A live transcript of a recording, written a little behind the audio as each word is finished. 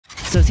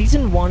So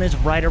Season 1 is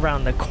right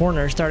around the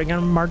corner, starting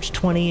on March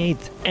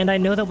 28th, and I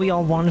know that we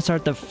all want to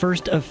start the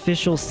first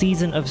official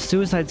season of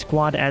Suicide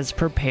Squad as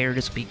prepared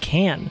as we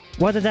can.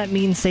 Whether that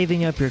means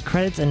saving up your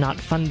credits and not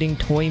funding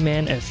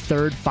Toyman a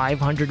third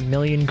 500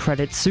 million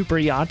credit super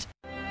yacht.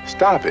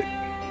 Stop it.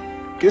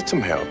 Get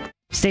some help.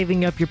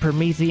 Saving up your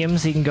Promethium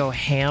so you can go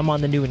ham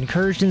on the new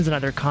incursions and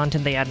other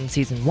content they add in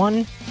Season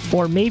 1,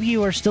 or maybe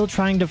you are still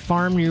trying to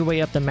farm your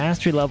way up the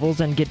mastery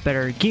levels and get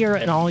better gear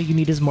and all you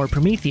need is more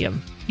Promethium.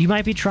 You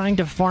might be trying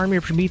to farm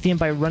your Promethium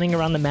by running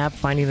around the map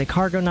finding the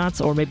Cargonauts,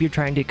 or maybe you're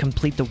trying to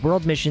complete the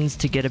world missions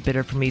to get a bit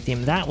of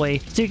Promethium that way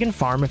so you can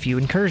farm a few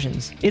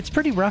incursions. It's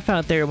pretty rough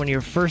out there when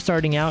you're first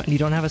starting out and you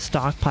don't have a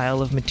stockpile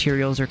of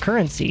materials or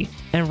currency.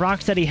 And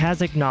Rocksteady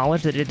has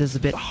acknowledged that it is a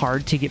bit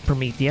hard to get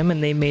Promethium,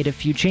 and they made a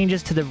few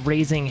changes to the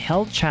Raising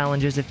Hell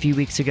challenges a few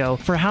weeks ago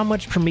for how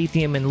much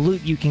Promethium and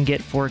loot you can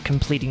get for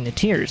completing the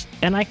tiers,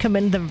 and I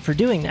commend them for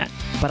doing that.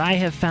 But I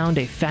have found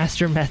a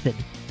faster method.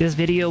 This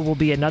video will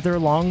be another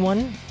long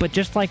one, but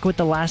just like with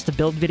the last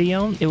build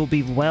video, it will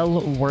be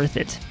well worth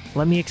it.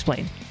 Let me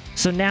explain.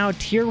 So now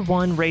Tier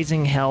 1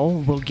 Raising Hell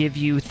will give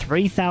you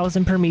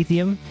 3,000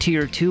 Promethium,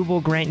 Tier 2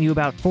 will grant you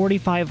about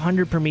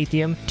 4,500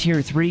 Promethium,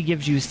 Tier 3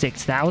 gives you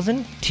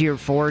 6,000, Tier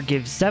 4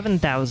 gives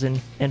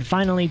 7,000, and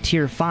finally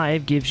Tier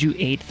 5 gives you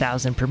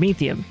 8,000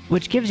 Promethium,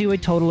 which gives you a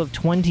total of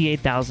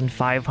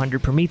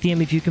 28,500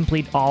 Promethium if you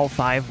complete all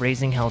 5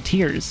 Raising Hell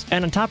tiers.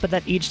 And on top of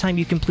that, each time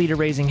you complete a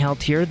Raising Hell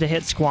tier, the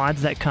hit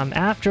squads that come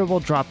after will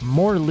drop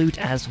more loot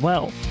as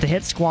well. The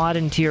hit squad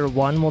in Tier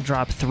 1 will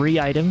drop 3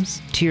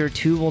 items, Tier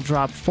 2 will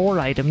drop 4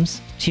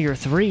 items, Tier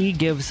 3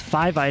 gives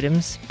 5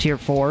 items, Tier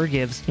 4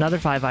 gives another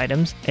 5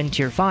 items, and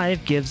Tier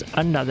 5 gives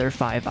another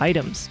 5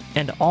 items.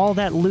 And all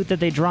that loot that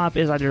they drop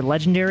is either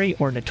legendary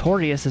or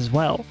notorious as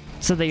well.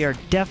 So they are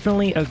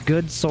definitely a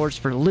good source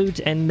for loot,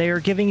 and they are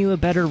giving you a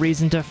better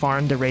reason to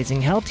farm the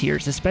Raising Hell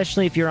tiers,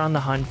 especially if you're on the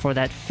hunt for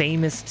that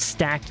famous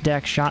stacked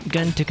deck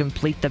shotgun to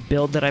complete the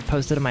build that I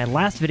posted in my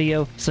last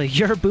video, so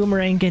your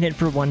boomerang can hit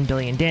for 1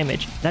 billion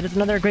damage. That is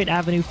another great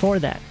avenue for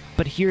that.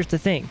 But here's the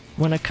thing,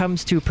 when it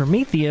comes to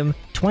Promethium,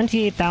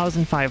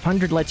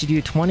 28,500 lets you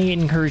do 28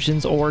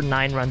 incursions or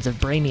 9 runs of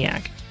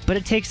Brainiac. But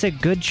it takes a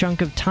good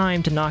chunk of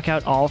time to knock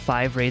out all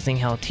 5 Raising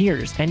Hell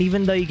tiers, and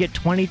even though you get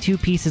 22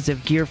 pieces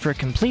of gear for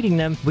completing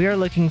them, we are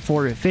looking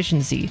for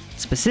efficiency,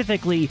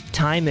 specifically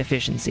time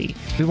efficiency.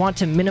 We want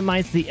to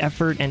minimize the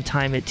effort and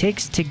time it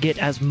takes to get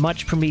as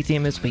much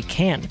Promethium as we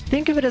can.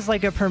 Think of it as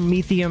like a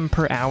Promethium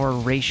per hour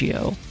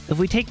ratio. If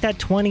we take that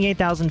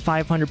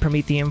 28,500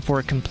 Promethium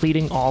for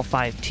completing all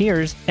 5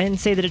 tiers, and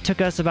say that it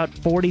took us about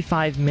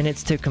 45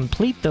 minutes to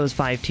complete those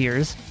 5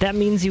 tiers, that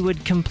means you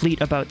would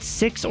complete about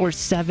 6 or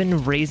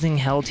 7 Raising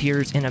Hell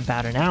tiers in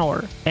about an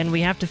hour. And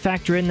we have to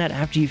factor in that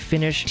after you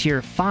finish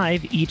Tier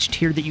 5, each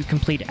tier that you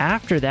complete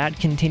after that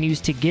continues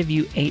to give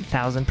you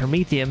 8,000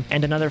 Promethium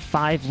and another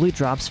 5 loot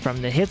drops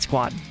from the hit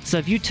squad. So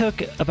if you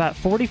took about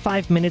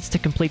 45 minutes to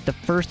complete the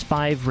first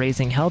 5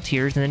 Raising Hell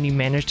tiers, and then you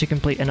managed to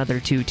complete another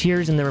 2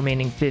 tiers in the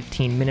remaining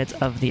 15 minutes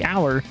of the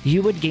hour,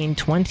 you would gain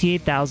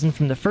 28,000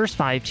 from the first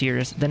 5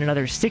 tiers, then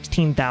another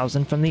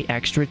 16,000 from the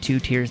extra 2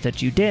 tiers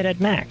that you did at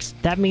max.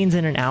 That means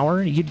in an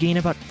hour, you'd gain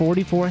about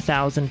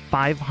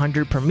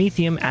 44,500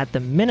 Promethium at the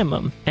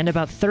minimum, and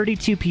about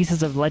 32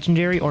 pieces of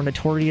legendary or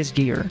notorious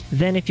gear.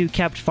 Then if you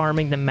kept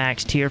farming the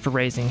max tier for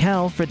Raising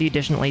Hell for the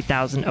additional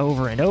 8,000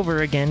 over and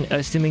over again,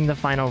 assuming the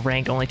final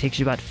rank only takes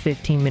you about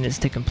 15 minutes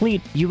to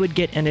complete, you would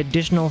get an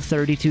additional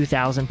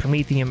 32,000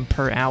 Promethium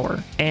per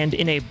hour. And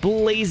in a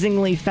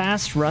blazingly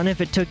fast run, if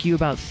it took you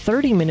about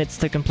 30 minutes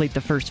to complete the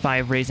first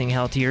 5 Raising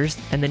Hell tiers,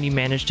 and then you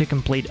managed to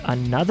complete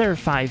another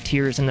 5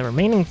 tiers in the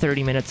remaining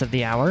 30 minutes of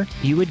the hour,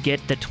 you would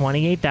get the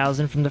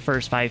 28,000 from the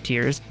first 5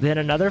 tiers, then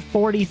another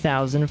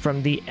 40,000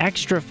 from the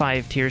extra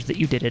 5 tiers that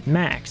you did at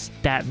max.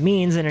 That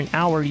means in an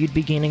hour you'd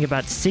be gaining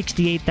about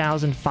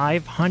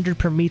 68,500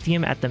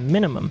 Promethium at the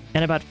minimum,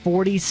 and about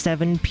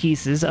 47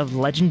 pieces of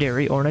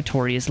legendary or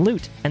notorious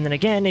loot. And then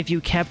again, if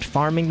you kept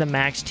farming the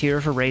max tier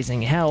for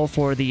Raising Hell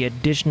for the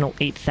additional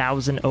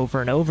 8,000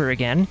 over and over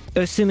again,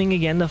 assuming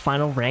again the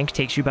final rank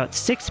takes you about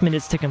 6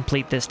 minutes to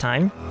complete this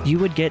time, you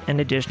would get an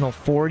additional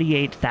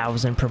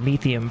 48,000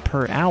 Promethium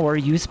per hour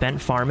you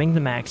spent farming the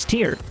max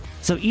tier.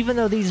 So even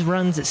though these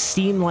runs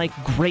seem like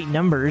great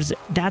numbers,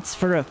 that's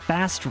for a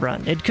fast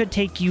run. It could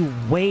take you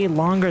way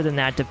longer than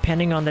that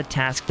depending on the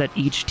task that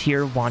each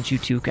tier wants you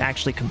to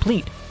actually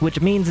complete, which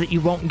means that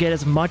you won't get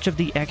as much of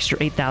the extra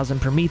 8,000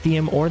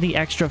 Promethium or the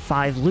extra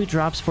 5 loot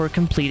drops for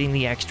completing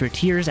the extra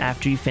tiers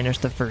after you finish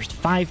the first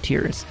 5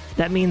 tiers.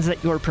 That means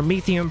that your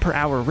Promethium per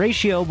hour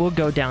ratio will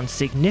go down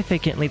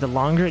significantly the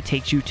longer it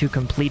takes you to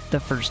complete the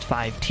first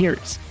 5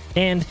 tiers.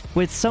 And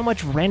with so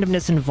much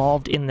randomness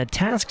involved in the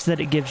tasks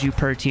that it gives you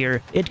per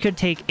tier, it could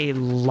take a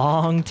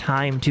long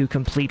time to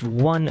complete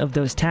one of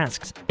those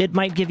tasks. It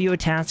might give you a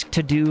task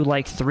to do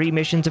like 3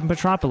 missions in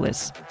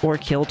Metropolis, or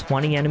kill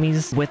 20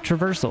 enemies with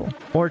traversal,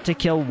 or to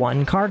kill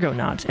 1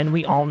 Cargonaut, and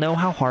we all know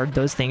how hard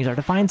those things are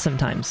to find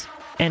sometimes.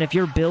 And if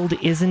your build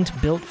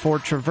isn't built for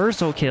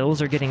traversal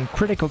kills or getting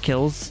critical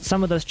kills,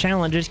 some of those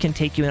challenges can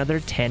take you another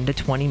 10 to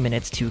 20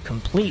 minutes to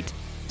complete.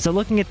 So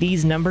looking at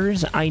these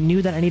numbers, I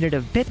knew that I needed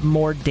a bit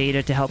more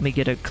data to help me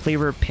get a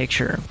clearer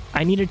picture.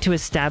 I needed to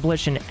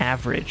establish an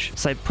average,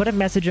 so I put a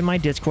message in my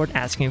Discord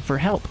asking for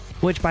help.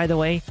 Which, by the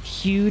way,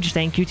 huge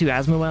thank you to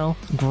Asmuel,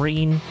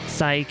 Green,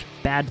 Psych,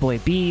 Bad Boy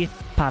B,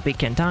 Papi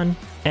Kentan,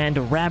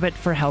 and Rabbit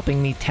for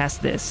helping me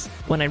test this.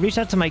 When I reached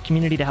out to my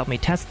community to help me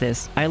test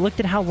this, I looked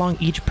at how long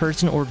each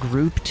person or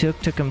group took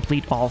to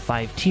complete all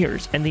 5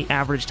 tiers, and the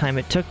average time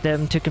it took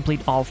them to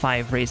complete all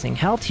 5 Raising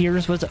Hell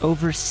tiers was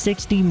over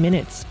 60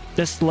 minutes.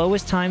 The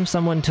slowest time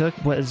someone took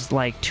was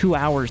like 2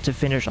 hours to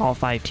finish all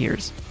 5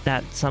 tiers.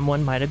 That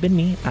someone might have been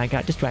me, I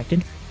got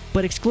distracted.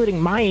 But excluding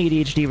my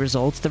ADHD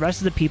results, the rest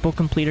of the people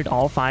completed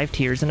all 5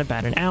 tiers in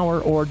about an hour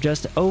or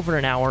just over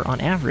an hour on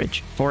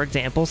average. For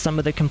example, some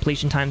of the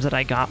completion times that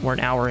I got were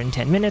an hour and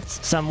 10 minutes,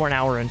 some were an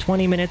hour and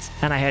 20 minutes,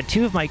 and I had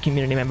 2 of my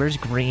community members,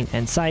 Green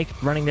and Psych,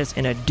 running this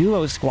in a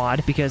duo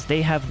squad because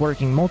they have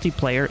working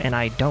multiplayer and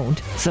I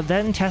don't. So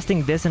then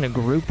testing this in a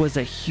group was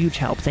a huge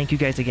help, thank you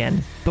guys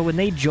again. But when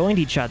they joined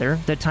each other,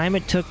 the time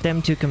it took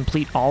them to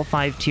complete all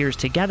 5 tiers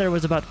together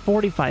was about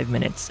 45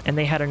 minutes, and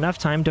they had enough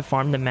time to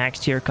farm the max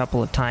tier a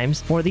couple of times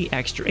for the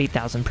extra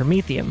 8,000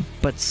 Promethium.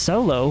 But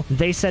solo,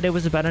 they said it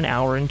was about an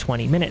hour and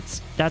 20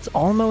 minutes. That's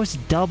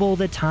almost double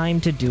the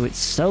time to do it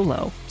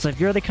solo. So if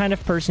you're the kind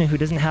of person who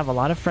doesn't have a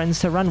lot of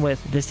friends to run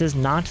with, this is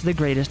not the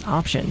greatest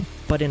option.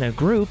 But in a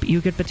group,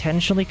 you could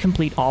potentially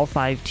complete all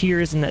 5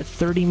 tiers in that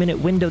 30-minute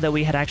window that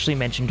we had actually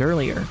mentioned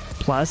earlier.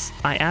 Plus,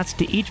 I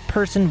asked each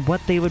person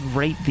what they would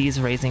rate these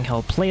Raising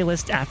Hell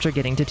playlists after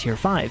getting to tier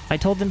 5. I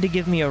told them to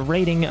give me a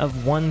rating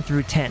of 1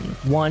 through 10.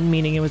 1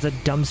 meaning it was a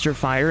dumpster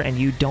fire and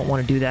you don't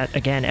want to do that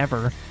again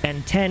ever,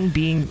 and 10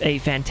 being a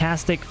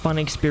fantastic, fun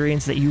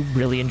experience that you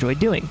really enjoyed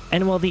doing.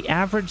 And while the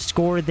average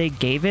score they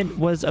gave it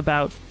was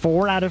about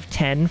 4 out of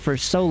 10 for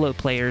solo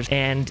players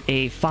and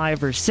a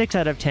 5 or 6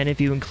 out of 10 if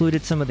you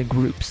included some of the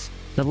groups.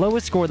 The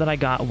lowest score that I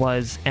got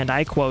was, and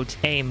I quote,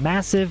 a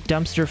massive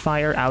dumpster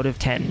fire out of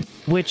 10.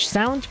 Which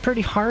sounds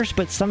pretty harsh,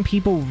 but some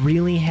people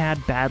really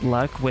had bad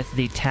luck with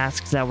the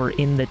tasks that were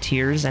in the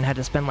tiers and had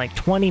to spend like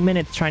 20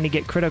 minutes trying to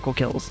get critical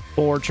kills,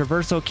 or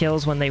traversal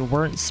kills when they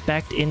weren't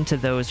spec'd into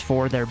those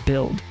for their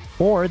build.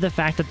 Or the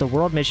fact that the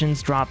world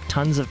missions drop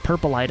tons of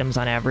purple items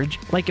on average,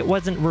 like it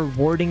wasn't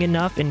rewarding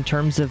enough in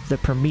terms of the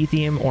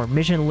Promethium or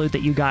mission loot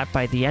that you got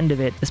by the end of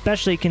it,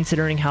 especially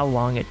considering how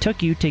long it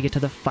took you to get to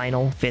the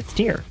final 5th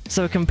tier.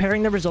 So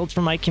comparing the results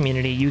from my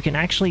community, you can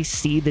actually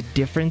see the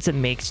difference it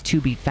makes to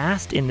be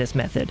fast in this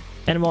method.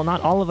 And while not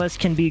all of us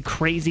can be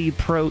crazy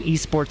pro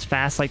esports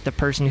fast like the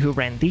person who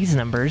ran these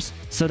numbers,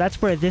 so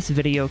that's where this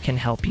video can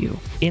help you.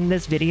 In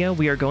this video,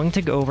 we are going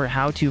to go over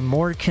how to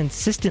more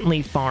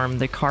consistently farm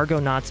the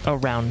Cargonauts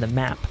around the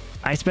map.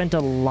 I spent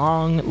a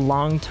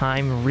long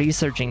time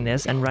researching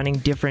this and running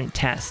different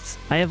tests.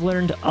 I have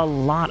learned a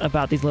lot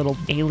about these little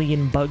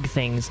alien bug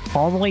things,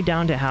 all the way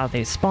down to how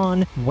they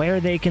spawn, where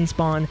they can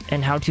spawn,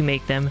 and how to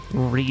make them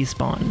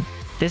respawn.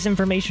 This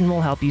information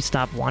will help you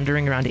stop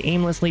wandering around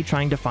aimlessly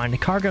trying to find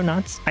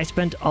Cargonauts. I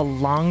spent a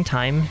long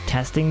time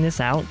testing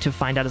this out to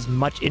find out as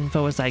much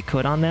info as I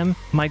could on them.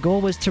 My goal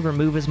was to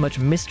remove as much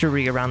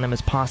mystery around them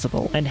as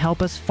possible, and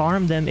help us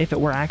farm them if it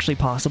were actually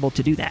possible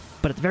to do that.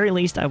 But at the very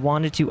least, I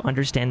wanted to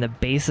understand the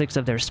basics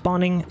of their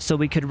spawning, so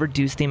we could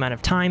reduce the amount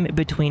of time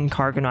between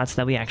Cargonauts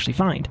that we actually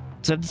find.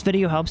 So if this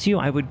video helps you,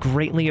 I would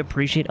greatly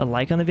appreciate a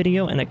like on the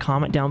video and a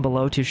comment down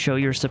below to show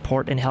your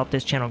support and help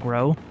this channel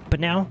grow.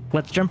 But now,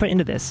 let's jump right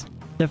into this.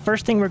 The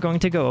first thing we're going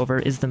to go over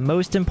is the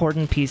most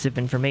important piece of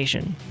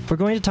information. We're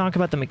going to talk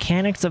about the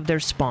mechanics of their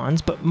spawns,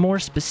 but more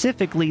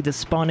specifically the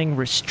spawning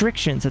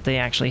restrictions that they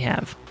actually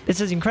have. This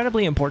is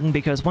incredibly important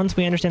because once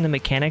we understand the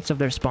mechanics of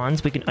their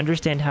spawns, we can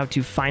understand how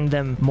to find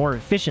them more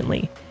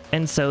efficiently.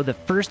 And so the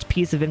first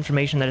piece of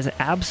information that is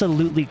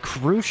absolutely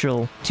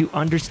crucial to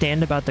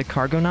understand about the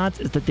Cargonauts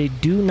is that they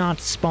do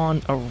not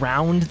spawn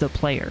around the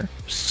player.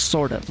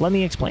 Sort of. Let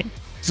me explain.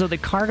 So the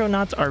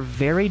Cargonauts are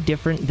very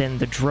different than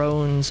the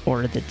drones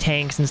or the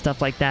tanks and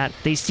stuff like that.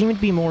 They seem to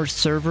be more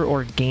server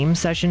or game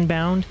session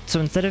bound, so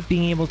instead of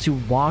being able to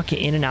walk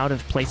in and out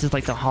of places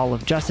like the Hall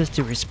of Justice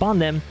to respawn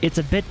them, it's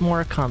a bit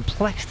more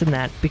complex than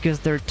that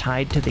because they're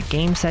tied to the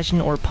game session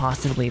or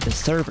possibly the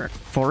server.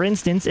 For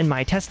instance, in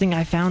my testing,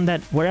 I found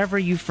that wherever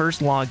you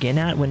first log in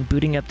at when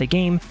booting up the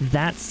game,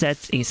 that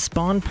sets a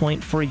spawn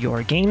point for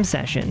your game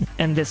session.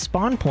 And this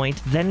spawn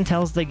point then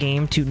tells the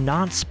game to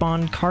not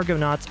spawn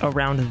Cargonauts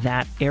around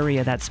that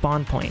area, that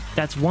spawn point.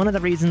 That's one of the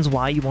reasons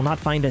why you will not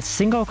find a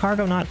single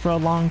Cargonaut for a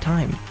long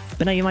time.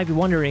 But now you might be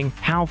wondering,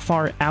 how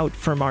far out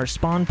from our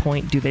spawn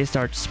point do they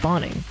start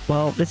spawning?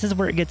 Well, this is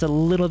where it gets a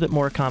little bit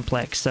more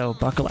complex, so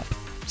buckle up.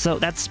 So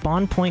that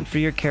spawn point for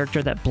your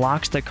character that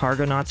blocks the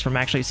Cargonauts from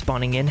actually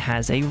spawning in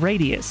has a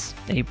radius.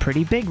 A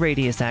pretty big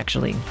radius,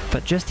 actually.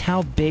 But just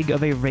how big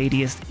of a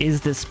radius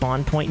is this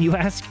spawn point, you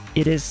ask?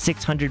 It is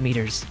 600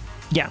 meters.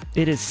 Yeah,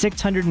 it is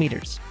 600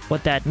 meters.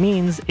 What that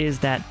means is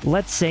that,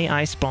 let's say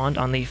I spawned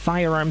on the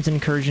firearms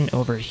incursion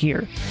over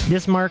here.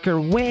 This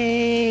marker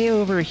way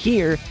over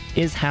here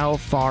is how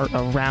far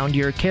around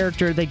your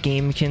character the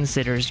game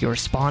considers your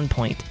spawn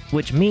point,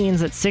 which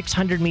means that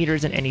 600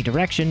 meters in any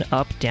direction,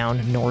 up,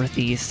 down, north,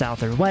 east,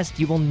 south, or west,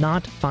 you will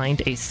not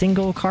find a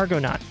single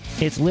Cargonaut.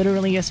 It's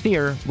literally a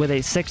sphere with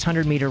a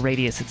 600 meter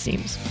radius, it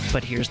seems.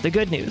 But here's the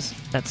good news.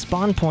 That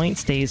spawn point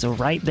stays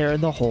right there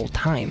the whole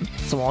time.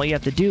 So all you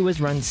have to do is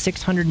run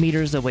 600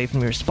 meters away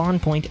from your spawn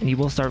point and you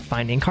will start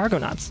finding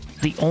Cargonauts.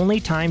 The only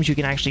times you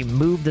can actually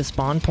move the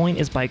spawn point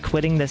is by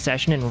quitting the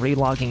session and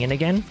re-logging in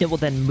again. It will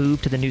then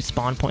move to the new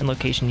spawn point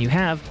location you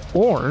have,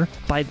 or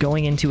by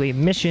going into a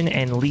mission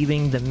and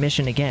leaving the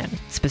mission again.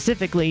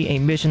 Specifically, a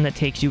mission that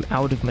takes you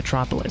out of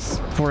Metropolis.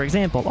 For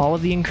example, all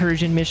of the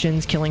incursion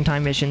missions, killing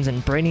time missions,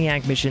 and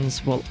Brainiac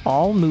missions will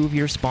all move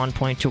your spawn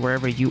point to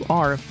wherever you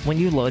are when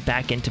you load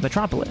back into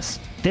Metropolis.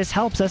 This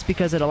helps us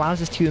because it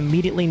allows us to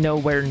immediately know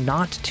where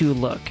not to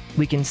look.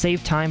 We can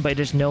save time by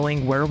just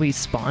knowing where we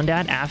spawned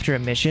at after a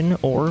mission,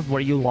 or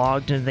where you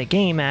logged into the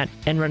game at,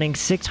 and running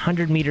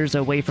 600 meters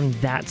away from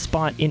that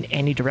spot in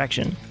any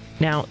direction.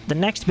 Now, the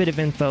next bit of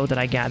info that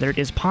I gathered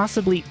is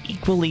possibly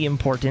equally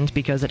important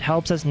because it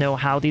helps us know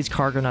how these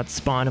Cargonauts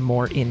spawn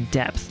more in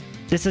depth.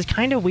 This is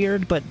kind of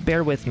weird, but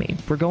bear with me.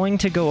 We're going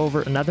to go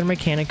over another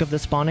mechanic of the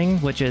spawning,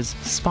 which is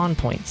spawn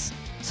points.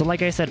 So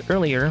like I said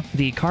earlier,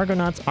 the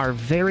Cargonauts are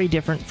very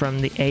different from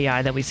the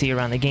AI that we see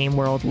around the game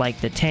world, like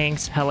the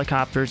tanks,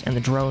 helicopters, and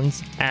the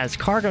drones, as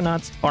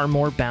Cargonauts are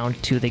more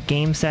bound to the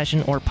game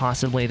session or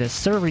possibly the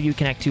server you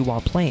connect to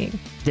while playing.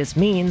 This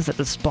means that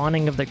the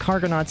spawning of the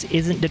Cargonauts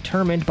isn't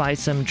determined by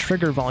some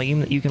trigger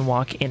volume that you can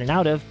walk in and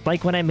out of,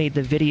 like when I made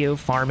the video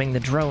farming the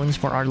drones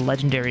for our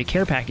legendary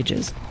care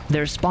packages.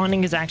 Their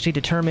spawning is actually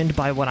determined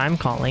by what I'm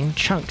calling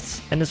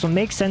chunks, and this will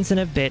make sense in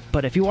a bit,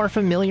 but if you are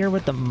familiar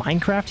with the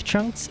Minecraft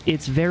chunks,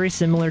 it's very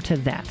similar to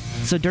that.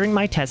 So during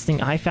my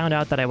testing, I found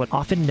out that I would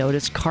often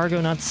notice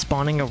Cargonauts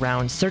spawning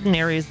around certain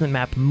areas of the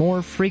map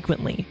more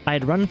frequently.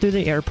 I'd run through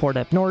the airport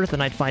up north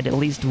and I'd find at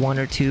least one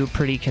or two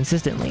pretty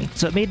consistently.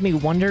 So it made me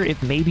wonder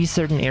if maybe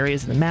certain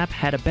areas of the map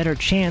had a better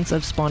chance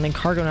of spawning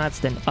Cargonauts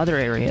than other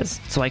areas.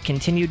 So I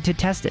continued to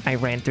test it. I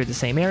ran through the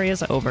same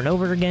areas over and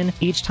over again.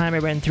 Each time I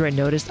ran through, I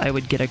noticed I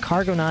would get a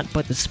Cargonaut,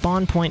 but the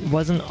spawn point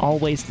wasn't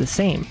always the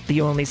same.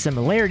 The only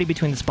similarity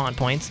between the spawn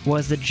points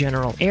was the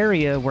general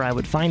area where I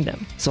would find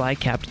them. So I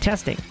kept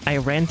testing. I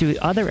ran through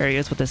other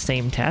areas with the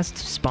same test,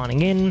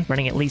 spawning in,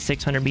 running at least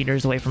 600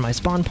 meters away from my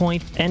spawn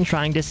point, and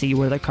trying to see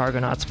where the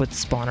Cargonauts would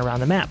spawn around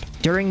the map.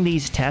 During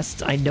these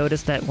tests, I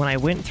noticed that when I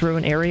went through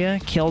an area,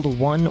 killed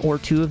one or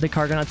two of the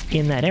Cargonauts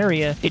in that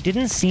area, it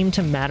didn't seem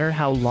to matter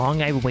how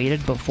long I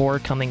waited before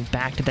coming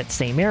back to that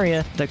same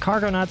area, the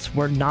Cargonauts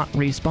were not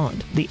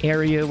respawned. The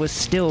area was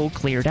still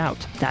cleared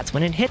out. That's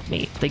when it hit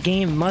me. The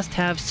game must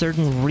have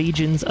certain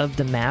regions of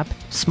the map,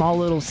 small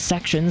little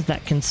sections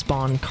that can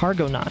spawn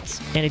Cargonauts,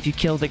 and if you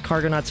kill the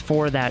Cargonauts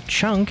for that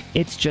chunk,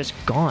 it's just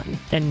gone.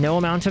 And no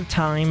amount of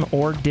time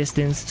or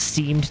distance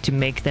seemed to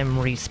make them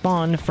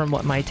respawn from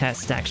what my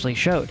tests actually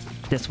showed.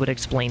 This would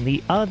explain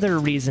the other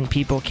reason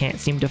people can't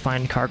seem to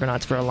find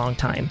Cargonauts for a long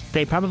time.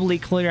 They probably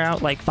clear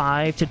out like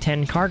 5 to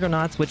 10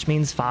 Cargonauts, which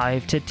means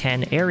 5 to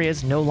 10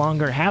 areas no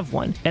longer have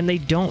one, and they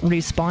don't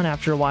respawn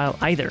after a while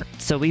either.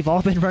 So we've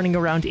all been running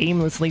around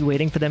aimlessly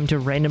waiting for them to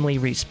randomly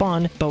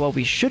respawn, but what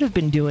we should have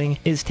been doing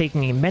is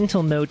taking a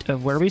mental note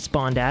of where we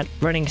spawned at,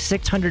 running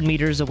 600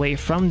 meters away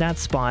from that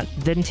spot,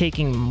 then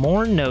taking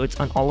more notes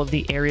on all of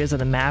the areas of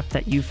the map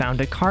that you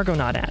found a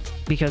Cargonaut at,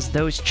 because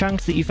those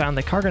chunks that you found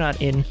the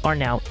Cargonaut in are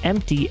now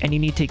empty, and you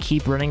need to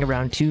keep running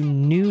around to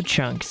new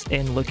chunks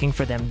and looking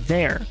for them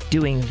there.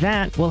 Doing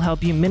that will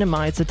help you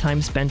minimize the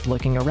time spent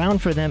looking around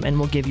for them and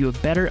will give you a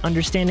better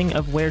understanding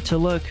of where to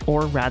look,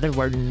 or rather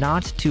where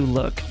not to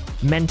look.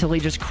 Mentally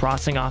just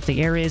crossing off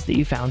the areas that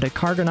you found a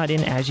Cargonaut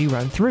in as you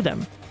run through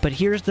them. But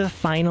here's the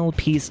final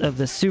piece of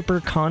the super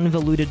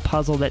convoluted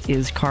puzzle that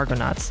is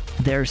Cargonauts.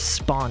 They're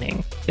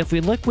spawning. If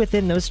we look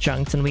within those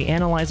chunks and we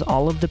analyze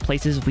all of the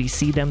places we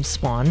see them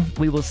spawn,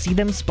 we will see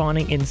them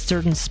spawning in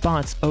certain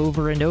spots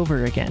over and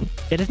over again.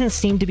 It doesn't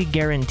seem to be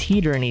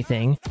guaranteed or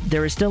anything.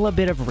 There is still a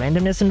bit of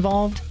randomness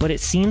involved, but it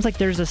seems like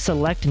there's a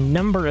select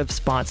number of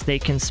spots they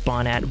can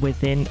spawn at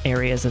within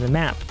areas of the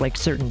map, like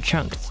certain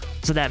chunks.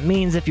 So that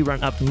means if you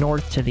run up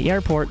north to the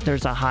airport,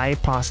 there's a high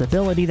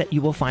possibility that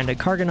you will find a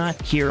Cargonaut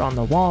here on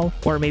the wall,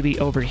 or maybe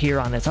over here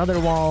on this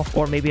other wall,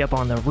 or maybe up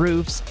on the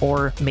roofs,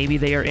 or maybe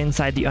they are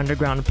inside the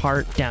underground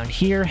part down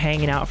here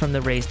hanging out from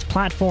the raised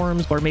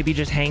platforms, or maybe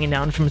just hanging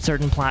down from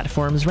certain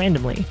platforms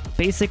randomly.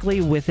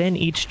 Basically, within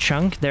each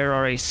chunk, there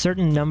are a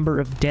certain number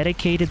of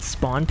dedicated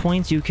spawn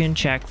points you can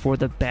check for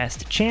the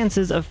best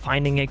chances of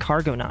finding a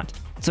Cargonaut.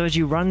 So as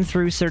you run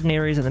through certain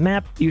areas of the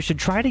map, you should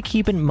try to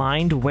keep in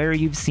mind where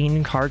you've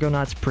seen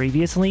Cargonauts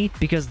previously,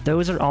 because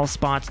those are all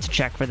spots to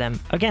check for them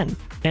again.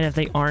 And if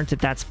they aren't at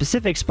that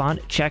specific spot,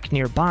 check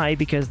nearby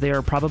because they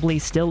are probably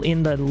still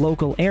in the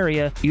local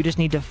area. You just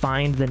need to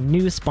find the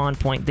new spawn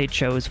point they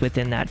chose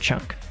within that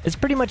chunk. This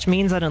pretty much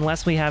means that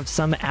unless we have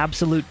some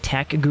absolute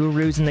tech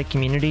gurus in the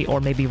community, or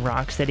maybe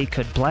Rocksteady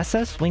could bless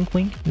us, wink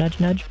wink,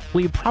 nudge nudge,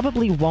 we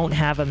probably won't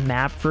have a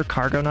map for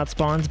Cargonaut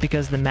spawns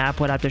because the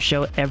map would have to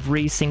show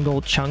every single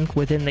chunk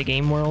within the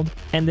game world,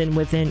 and then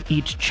within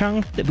each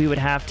chunk that we would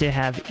have to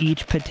have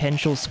each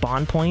potential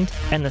spawn point,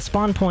 and the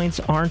spawn points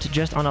aren't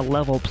just on a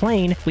level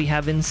plane, we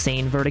have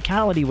insane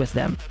verticality with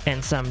them,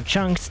 and some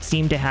chunks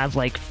seem to have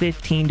like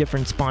 15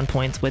 different spawn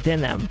points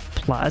within them.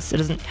 Plus, it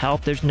doesn't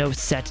help there's no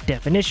set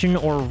definition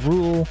or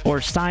rule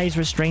or size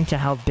restraint to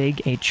how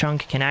big a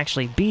chunk can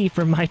actually be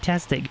from my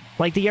testing.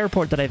 Like the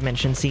airport that I've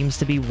mentioned seems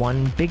to be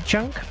one big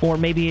chunk, or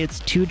maybe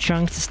it's two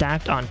chunks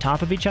stacked on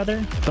top of each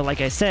other, but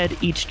like I said,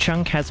 each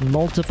chunk has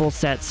multiple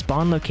set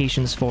spawn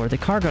locations for the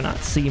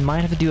Cargonauts, so you might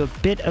have to do a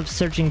bit of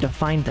searching to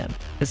find them,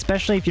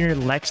 especially if you're near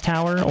Lex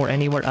Tower or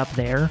anywhere up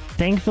there.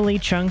 Thankfully,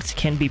 chunks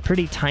can be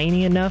pretty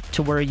tiny enough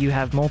to where you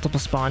have multiple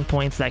spawn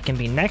points that can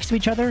be next to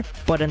each other,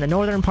 but in the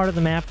northern part of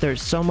the map,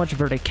 there's so much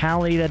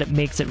verticality that it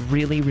makes it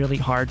really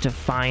hard to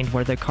find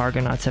where the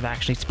Cargonauts have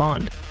actually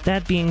spawned.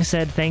 That being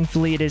said,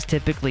 thankfully it is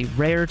typically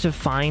rare to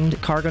find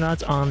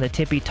Cargonauts on the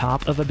tippy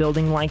top of a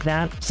building like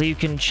that, so you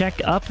can check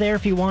up there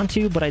if you want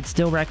to, but I'd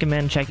still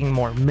recommend checking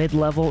more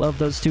mid-level of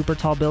those super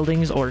tall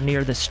buildings or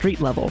near the street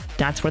level.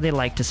 That's where they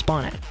like to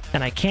spawn at.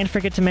 And I can't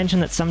forget to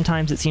mention that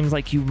sometimes it seems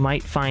like you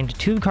might find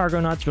two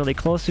Cargonauts really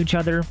close to each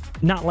other,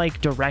 not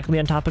like directly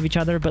on top of each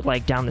other, but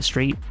like down the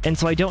street. And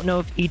so I don't know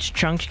if each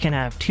chunk can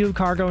have two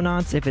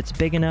Cargonauts if it's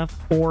big enough,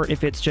 or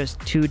if it's just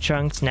two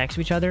chunks next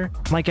to each other.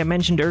 Like I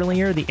mentioned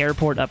earlier, the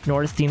airport up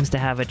north seems to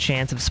have a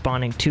chance of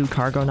spawning two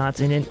Cargonauts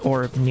in it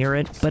or near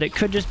it, but it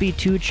could just be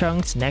two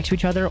chunks next to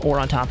each other or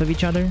on top of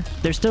each other.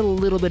 There's still a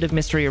little bit of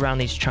mystery around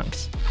these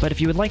chunks, but if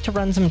you would like to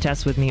run some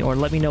tests with me or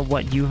let me know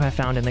what you have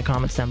found in the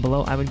comments down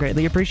below, I would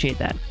greatly appreciate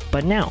that.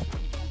 But now,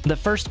 the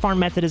first farm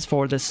method is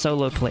for the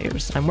solo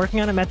players. I'm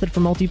working on a method for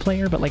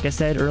multiplayer, but like I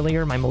said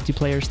earlier, my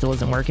multiplayer still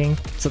isn't working.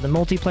 So the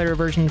multiplayer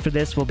version for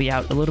this will be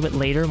out a little bit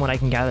later when I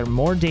can gather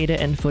more data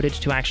and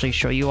footage to actually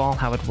show you all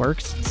how it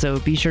works. So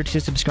be sure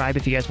to subscribe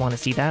if you guys want to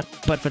see that.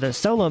 But for the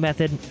solo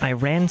method, I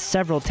ran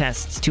several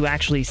tests to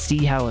actually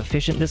see how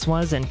efficient this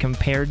was and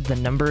compared the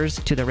numbers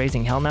to the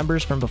Raising Hell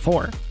numbers from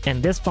before.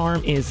 And this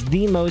farm is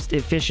the most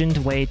efficient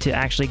way to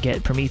actually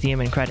get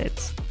Promethium and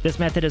credits. This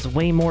method is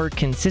way more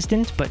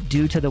consistent, but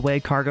due to the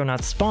way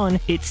Cargonauts spawn,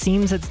 it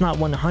seems it's not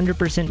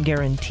 100%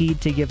 guaranteed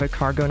to give a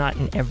Cargonaut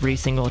in every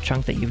single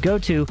chunk that you go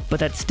to, but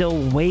that's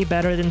still way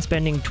better than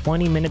spending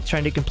 20 minutes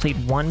trying to complete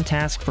one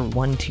task for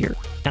one tier.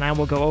 And I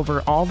will go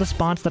over all the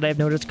spots that I've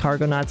noticed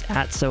Cargonauts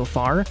at so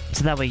far,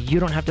 so that way you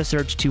don't have to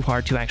search too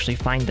hard to actually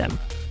find them.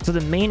 So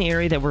the main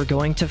area that we're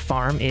going to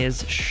farm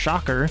is,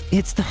 shocker,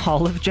 it's the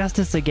Hall of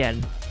Justice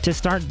again. To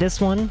start this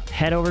one,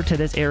 head over to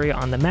this area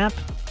on the map.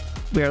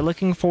 We are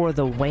looking for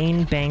the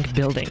Wayne Bank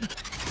building.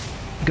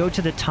 Go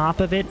to the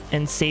top of it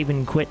and save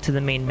and quit to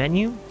the main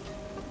menu.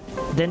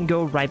 Then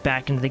go right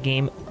back into the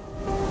game.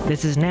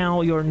 This is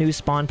now your new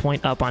spawn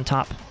point up on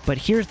top. But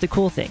here's the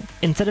cool thing.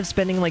 Instead of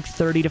spending like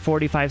 30 to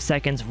 45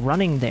 seconds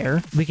running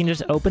there, we can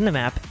just open the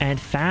map and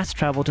fast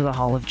travel to the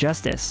Hall of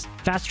Justice.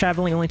 Fast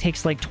traveling only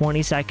takes like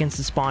 20 seconds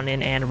to spawn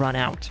in and run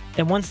out.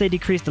 And once they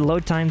decrease the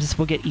load times, this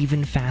will get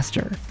even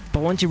faster.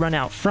 But once you run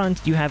out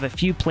front, you have a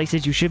few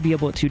places you should be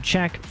able to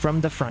check from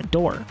the front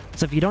door.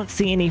 So if you don't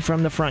see any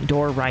from the front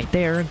door right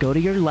there, go to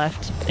your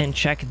left and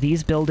check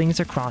these buildings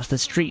across the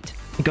street.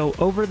 Go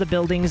over the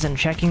buildings and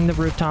checking the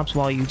rooftops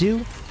while you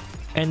do,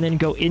 and then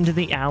go into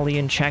the alley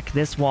and check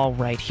this wall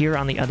right here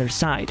on the other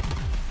side.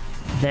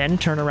 Then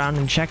turn around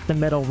and check the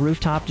metal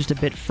rooftop just a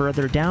bit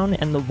further down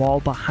and the wall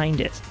behind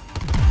it.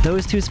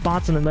 Those two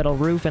spots on the metal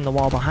roof and the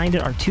wall behind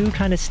it are two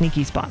kind of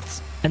sneaky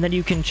spots. And then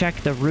you can check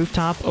the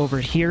rooftop over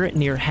here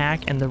near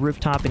Hack and the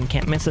rooftop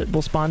encampments that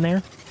will spawn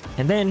there.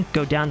 And then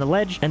go down the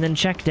ledge and then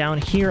check down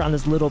here on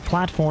this little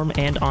platform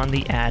and on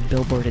the ad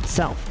billboard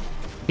itself.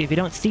 If you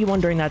don't see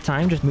one during that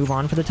time, just move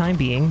on for the time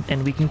being,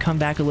 and we can come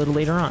back a little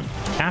later on.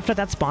 After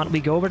that spot, we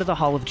go over to the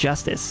Hall of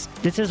Justice.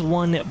 This is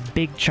one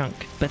big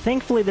chunk, but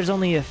thankfully there's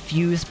only a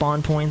few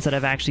spawn points that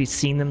I've actually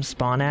seen them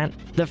spawn at.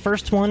 The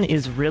first one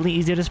is really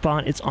easy to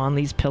spawn. It's on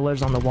these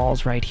pillars on the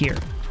walls right here.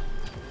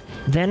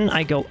 Then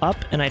I go up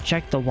and I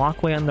check the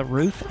walkway on the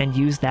roof and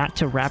use that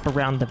to wrap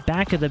around the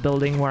back of the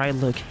building where I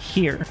look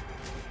here.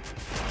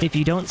 If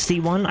you don't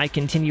see one, I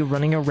continue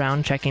running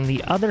around checking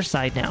the other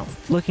side now,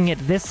 looking at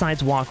this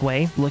side's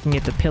walkway, looking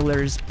at the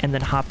pillars, and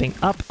then hopping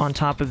up on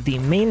top of the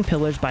main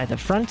pillars by the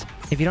front.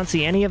 If you don't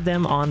see any of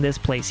them on this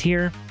place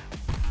here,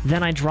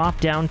 then I drop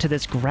down to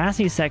this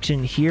grassy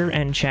section here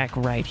and check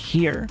right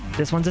here.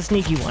 This one's a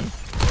sneaky one.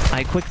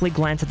 I quickly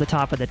glance at the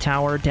top of the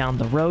tower down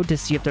the road to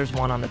see if there's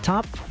one on the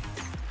top.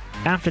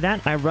 After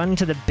that, I run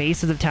to the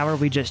base of the tower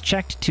we just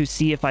checked to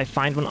see if I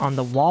find one on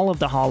the wall of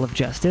the Hall of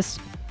Justice.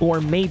 or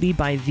maybe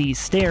by these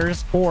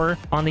stairs, or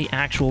on the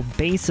actual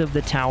base of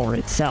the tower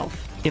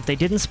itself. If they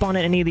didn't spawn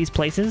at any of these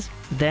places,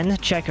 then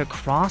check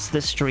across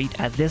the street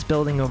at this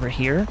building over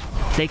here.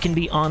 They can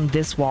be on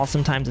this wall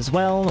sometimes as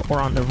well, or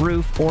on the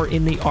roof, or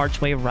in the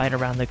archway right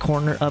around the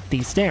corner up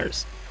these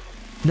stairs.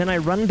 Then I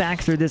run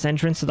back through this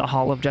entrance to the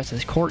Hall of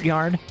Justice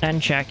courtyard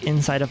and check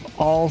inside of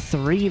all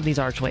 3 of these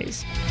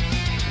archways.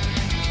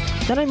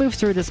 Then I move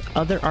through this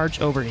other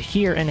arch over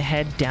here and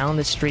head down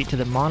the street to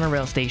the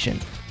monorail station.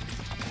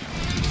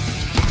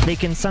 They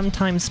can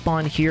sometimes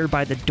spawn here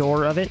by the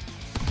door of it,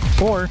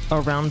 or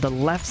around the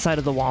left side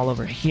of the wall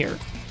over here,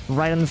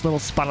 right on this little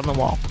spot on the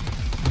wall.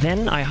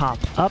 Then I hop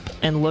up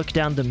and look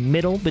down the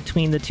middle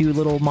between the 2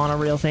 little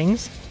monorail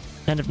things,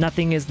 and if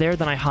nothing is there,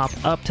 then I hop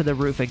up to the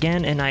roof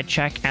again and I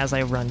check as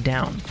I run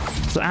down.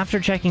 So after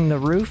checking the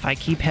roof, I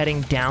keep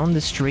heading down the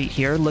street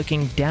here,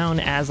 looking down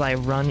as I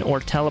run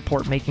or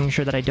teleport, making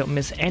sure that I don't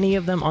miss any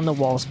of them on the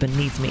walls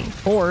beneath me,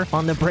 or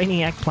on the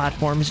Brainiac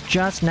platforms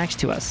just next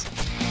to us.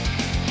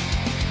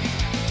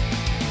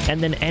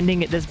 And then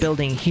ending at this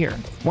building here.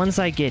 Once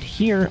I get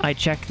here, I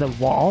check the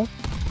wall,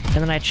 and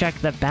then I check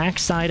the back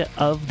side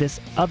of this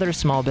other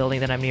small building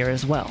that I'm near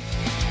as well.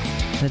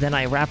 And then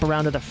I wrap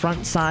around to the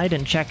front side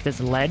and check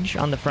this ledge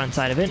on the front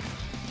side of it.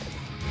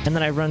 And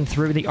then I run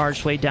through the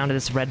archway down to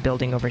this red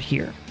building over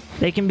here.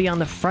 They can be on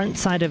the front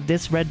side of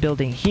this red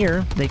building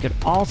here. They could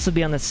also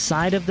be on the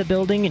side of the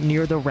building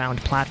near the round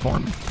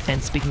platform.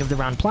 And speaking of the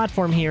round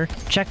platform here,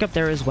 check up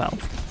there as well.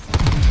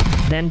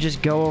 Then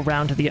just go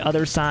around to the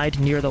other side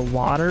near the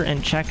water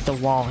and check the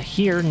wall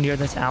here near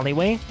this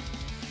alleyway.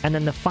 And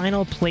then the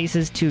final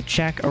places to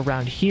check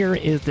around here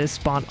is this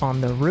spot on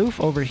the roof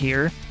over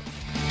here.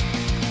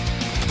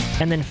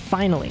 And then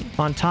finally,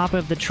 on top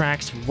of the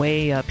tracks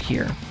way up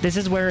here. This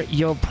is where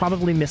you'll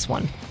probably miss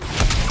one.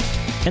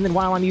 And then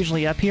while I'm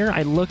usually up here,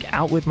 I look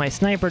out with my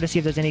sniper to see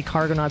if there's any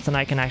Cargonauts that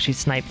I can actually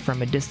snipe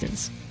from a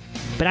distance.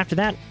 But after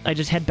that, I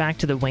just head back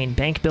to the Wayne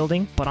Bank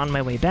building, but on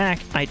my way back,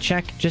 I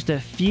check just a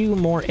few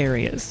more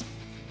areas.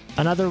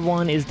 Another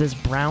one is this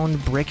brown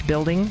brick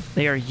building.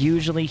 They are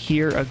usually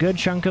here a good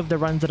chunk of the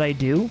runs that I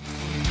do.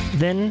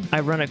 Then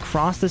I run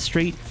across the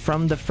street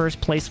from the first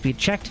place we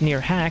checked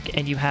near Hack,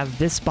 and you have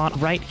this spot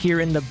right here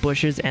in the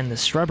bushes and the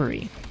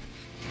shrubbery.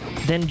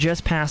 Then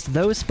just past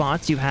those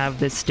spots, you have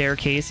this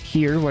staircase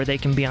here where they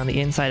can be on the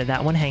inside of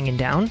that one hanging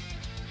down.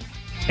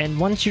 And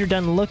once you're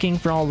done looking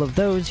for all of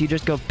those, you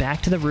just go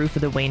back to the roof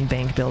of the Wayne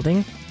Bank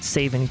building,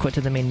 save and quit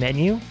to the main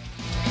menu,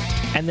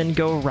 and then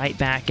go right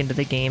back into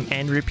the game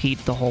and repeat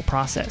the whole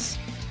process.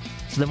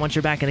 So then once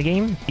you're back in the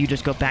game, you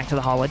just go back to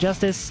the Hall of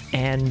Justice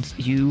and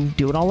you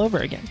do it all over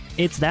again.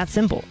 It's that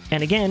simple.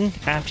 And again,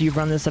 after you've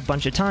run this a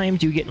bunch of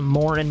times, you get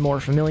more and more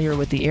familiar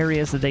with the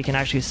areas that they can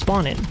actually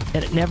spawn in.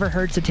 And it never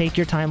hurts to take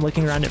your time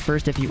looking around at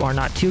first if you are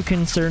not too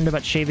concerned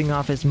about shaving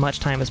off as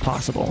much time as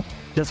possible.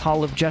 This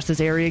Hall of Justice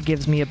area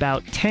gives me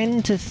about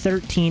 10 to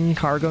 13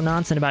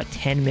 Cargonauts in about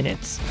 10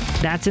 minutes.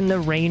 That's in the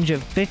range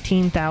of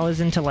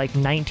 15,000 to like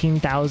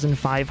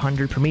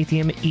 19,500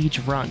 Promethium each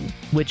run,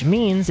 which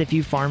means if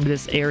you farmed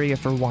this area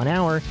for 1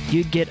 hour,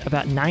 you'd get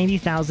about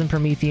 90,000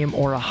 Promethium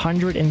or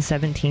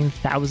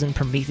 117,000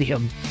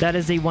 Promethium. That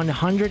is a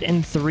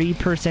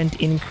 103%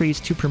 increase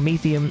to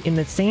Promethium in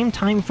the same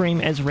time frame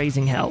as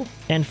Raising Hell.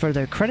 And for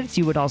the credits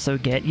you would also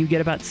get, you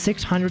get about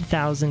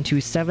 600,000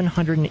 to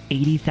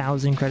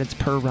 780,000 credits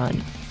per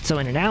run. So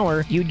in an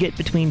hour, you'd get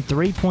between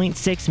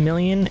 3.6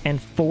 million and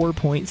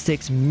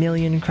 4.6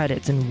 million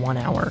credits in 1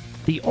 hour.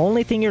 The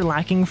only thing you're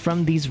lacking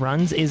from these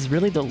runs is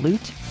really the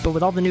loot, but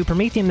with all the new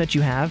Promethium that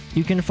you have,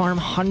 you can farm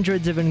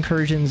hundreds of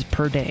incursions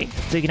per day.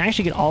 So you can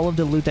actually get all of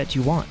the loot that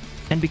you want.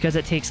 And because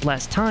it takes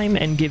less time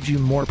and gives you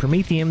more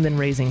Promethium than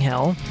Raising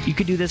Hell, you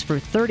could do this for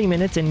 30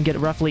 minutes and get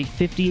roughly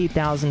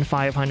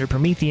 58,500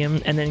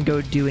 Promethium, and then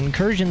go do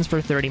incursions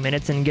for 30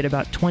 minutes and get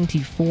about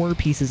 24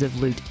 pieces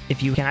of loot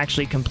if you can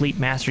actually complete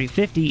Mastery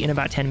 50 in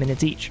about 10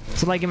 minutes each.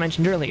 So like I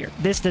mentioned earlier,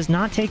 this does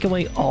not take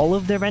away all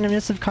of the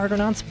randomness of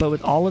Cargonauts, but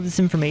with all of this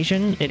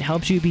information, it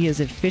helps you be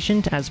as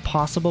efficient as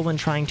possible when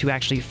trying to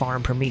actually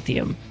farm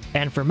Promethium.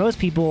 And for most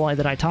people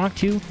that I talked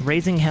to,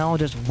 Raising Hell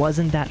just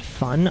wasn't that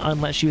fun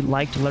unless you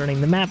liked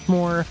learning the map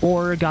more,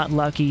 or got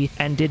lucky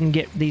and didn't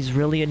get these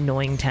really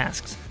annoying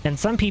tasks. And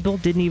some people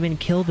didn't even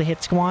kill the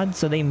hit squad,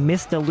 so they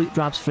missed the loot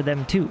drops for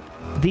them too.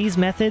 These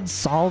methods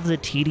solve the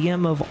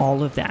tedium of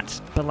all of that.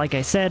 But like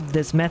I said,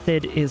 this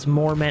method is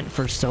more meant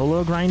for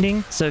solo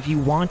grinding, so if you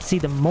want to see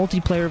the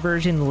multiplayer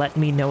version, let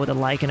me know with a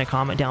like and a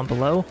comment down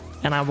below,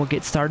 and I will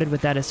get started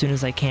with that as soon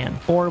as I can,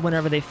 or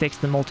whenever they fix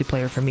the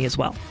multiplayer for me as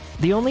well.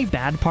 The only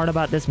bad part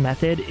about this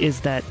method is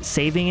that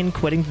saving and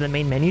quitting to the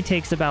main menu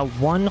takes about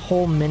 1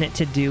 whole minute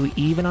to do,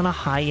 even on a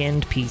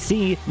high-end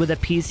PC with a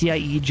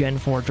PCIe Gen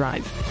 4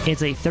 drive.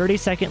 It's a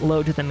 30-second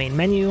load to the main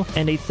menu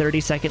and a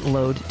 30-second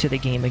load to the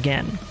game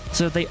again.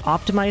 So if they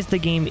optimize the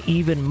game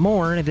even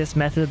more, this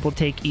method will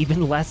take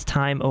even less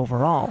time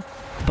overall.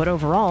 But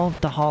overall,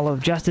 the Hall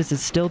of Justice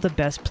is still the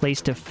best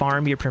place to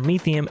farm your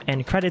Promethium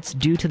and credits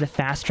due to the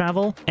fast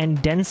travel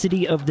and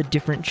density of the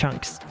different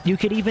chunks. You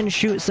could even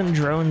shoot some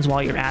drones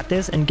while you're at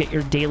this and get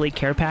your daily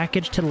care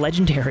package to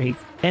Legendary.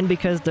 And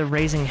because the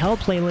Raising Hell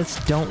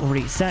playlists don't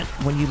reset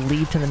when you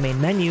leave to the main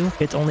menu,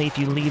 it's only if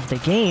you leave the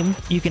game,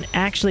 you can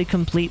actually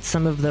complete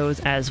some of those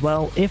as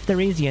well if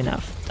they're easy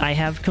enough. I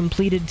have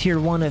completed Tier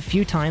 1 a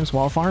few times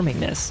while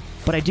farming this.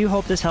 But I do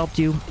hope this helped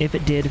you. If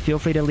it did, feel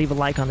free to leave a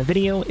like on the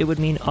video. It would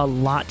mean a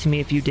lot to me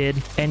if you did.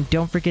 And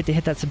don't forget to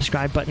hit that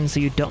subscribe button so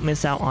you don't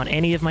miss out on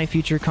any of my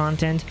future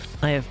content.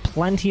 I have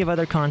plenty of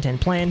other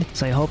content planned,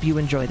 so I hope you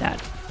enjoy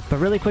that. But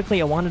really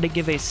quickly, I wanted to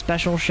give a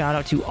special shout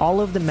out to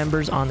all of the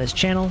members on this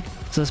channel.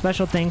 So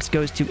special thanks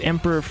goes to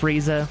Emperor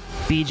Frieza,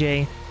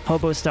 BJ,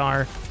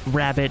 Hobostar,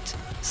 Rabbit,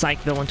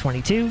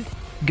 PsychVillain22,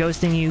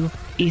 Ghosting You,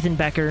 Ethan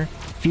Becker,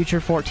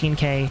 Future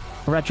 14K,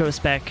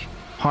 Retrospec,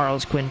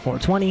 Harles Quinn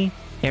 420,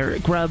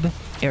 Eric Grubb,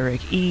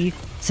 Eric E,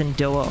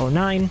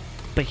 Sindoa09,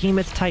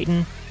 Behemoth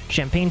Titan,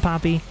 Champagne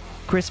Poppy,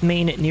 Chris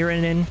Main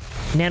Niranen,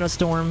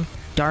 Nanostorm,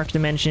 Dark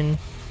Dimension,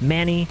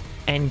 Manny,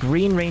 and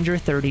Green Ranger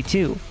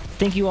 32.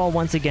 Thank you all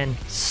once again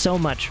so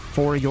much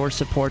for your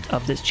support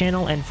of this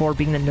channel and for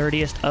being the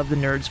nerdiest of the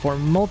nerds for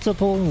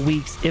multiple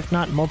weeks, if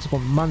not multiple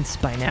months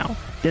by now.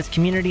 This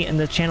community and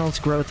the channel's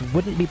growth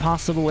wouldn't be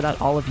possible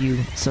without all of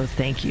you, so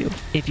thank you.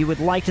 If you would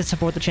like to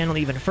support the channel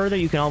even further,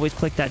 you can always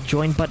click that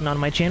join button on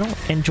my channel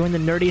and join the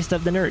nerdiest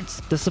of the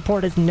nerds. The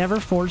support is never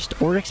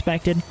forced or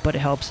expected, but it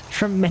helps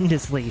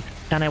tremendously,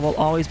 and I will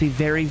always be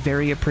very,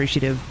 very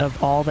appreciative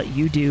of all that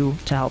you do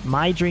to help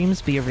my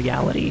dreams be a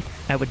reality.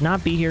 I would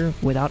not be here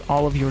without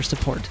all of your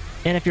support.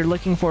 And if you're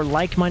looking for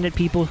like-minded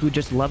people who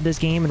just love this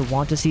game and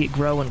want to see it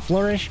grow and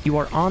flourish, you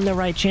are on the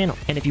right channel.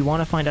 And if you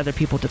want to find other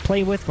people to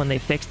play with when they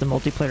fix the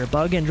multiplayer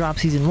bug and drop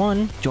Season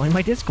 1, join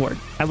my Discord.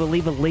 I will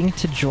leave a link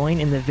to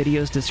join in the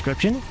video's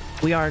description.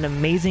 We are an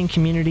amazing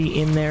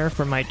community in there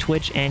for my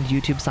Twitch and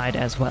YouTube side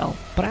as well.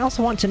 But I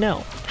also want to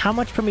know, how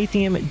much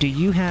Promethium do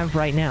you have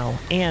right now,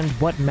 and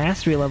what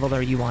mastery level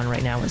are you on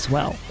right now as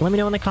well? Let me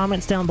know in the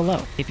comments down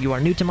below. If you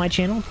are new to my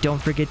channel, don't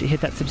forget to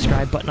hit that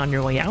subscribe button on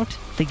your way out.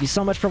 Thank you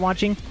so much for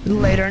watching.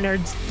 Later,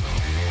 nerds!